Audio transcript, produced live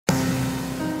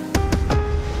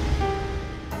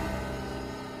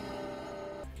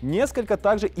Несколько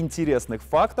также интересных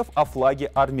фактов о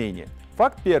флаге Армении.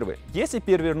 Факт первый. Если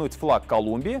перевернуть флаг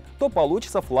Колумбии, то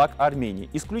получится флаг Армении.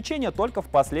 Исключение только в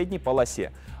последней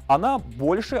полосе. Она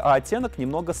больше, а оттенок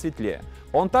немного светлее.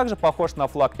 Он также похож на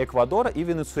флаг Эквадора и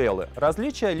Венесуэлы.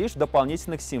 Различие лишь в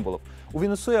дополнительных символах. У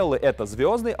Венесуэлы это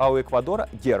звезды, а у Эквадора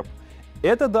герб.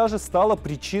 Это даже стало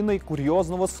причиной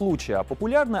курьезного случая.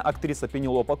 Популярная актриса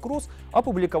Пенелопа Круз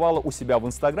опубликовала у себя в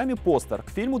Инстаграме постер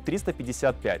к фильму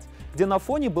 «355», где на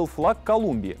фоне был флаг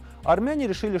Колумбии. Армяне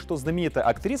решили, что знаменитая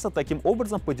актриса таким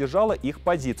образом поддержала их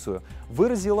позицию,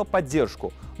 выразила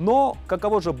поддержку. Но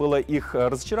каково же было их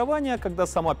разочарование, когда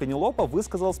сама Пенелопа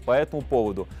высказалась по этому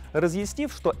поводу,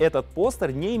 разъяснив, что этот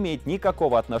постер не имеет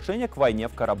никакого отношения к войне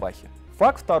в Карабахе.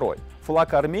 Факт второй.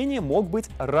 Флаг Армении мог быть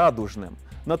радужным.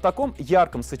 На таком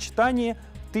ярком сочетании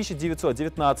в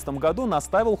 1919 году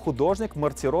наставил художник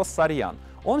Мартирос Сарьян.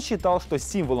 Он считал, что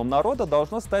символом народа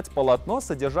должно стать полотно,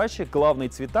 содержащее главные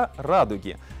цвета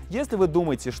радуги. Если вы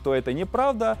думаете, что это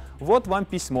неправда, вот вам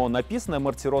письмо, написанное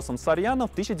Мартиросом Сарьяном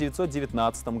в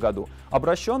 1919 году,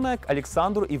 обращенное к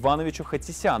Александру Ивановичу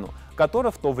Хатисяну,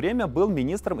 который в то время был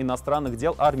министром иностранных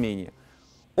дел Армении.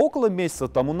 Около месяца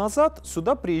тому назад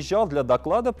сюда приезжал для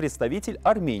доклада представитель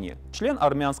Армении, член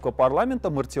армянского парламента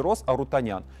Мартирос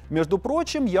Арутанян. Между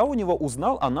прочим, я у него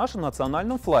узнал о нашем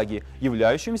национальном флаге,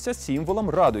 являющемся символом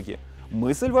радуги.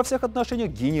 Мысль во всех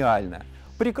отношениях гениальная.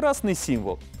 Прекрасный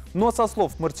символ. Но со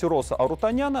слов Мартироса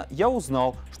Арутаняна я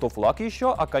узнал, что флаг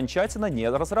еще окончательно не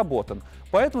разработан.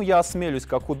 Поэтому я осмелюсь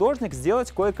как художник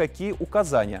сделать кое-какие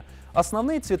указания.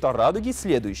 Основные цвета радуги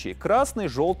следующие: красный,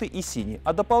 желтый и синий,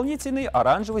 а дополнительные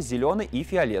оранжевый, зеленый и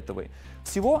фиолетовый.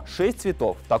 Всего 6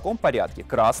 цветов в таком порядке: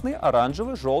 красный,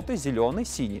 оранжевый, желтый, зеленый,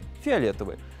 синий,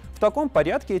 фиолетовый. В таком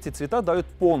порядке эти цвета дают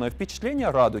полное впечатление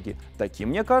радуги. Таким,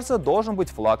 мне кажется, должен быть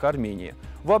флаг Армении.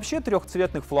 Вообще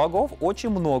трехцветных флагов очень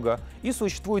много, и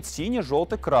существует синий,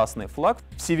 желтый, красный флаг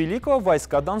Всевеликого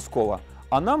войска Донского.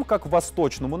 А нам, как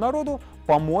восточному народу,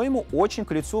 по-моему, очень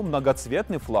к лицу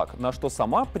многоцветный флаг, на что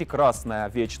сама прекрасная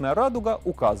вечная радуга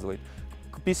указывает.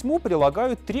 К письму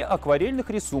прилагают 3 акварельных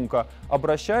рисунка,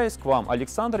 обращаясь к вам,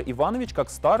 Александр Иванович, как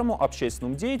старому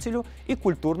общественному деятелю и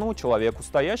культурному человеку,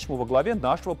 стоящему во главе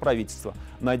нашего правительства.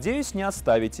 Надеюсь, не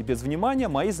оставите без внимания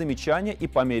мои замечания и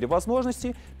по мере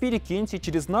возможности перекиньте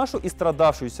через нашу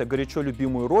истрадавшуюся горячо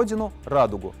любимую родину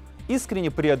радугу.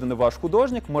 Искренне преданный ваш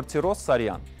художник Мартирос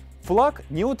Сарьян. Флаг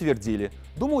не утвердили.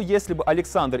 Думаю, если бы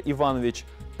Александр Иванович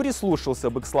прислушался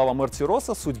бы к словам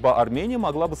Мартироса, судьба Армении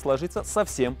могла бы сложиться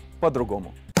совсем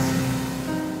по-другому.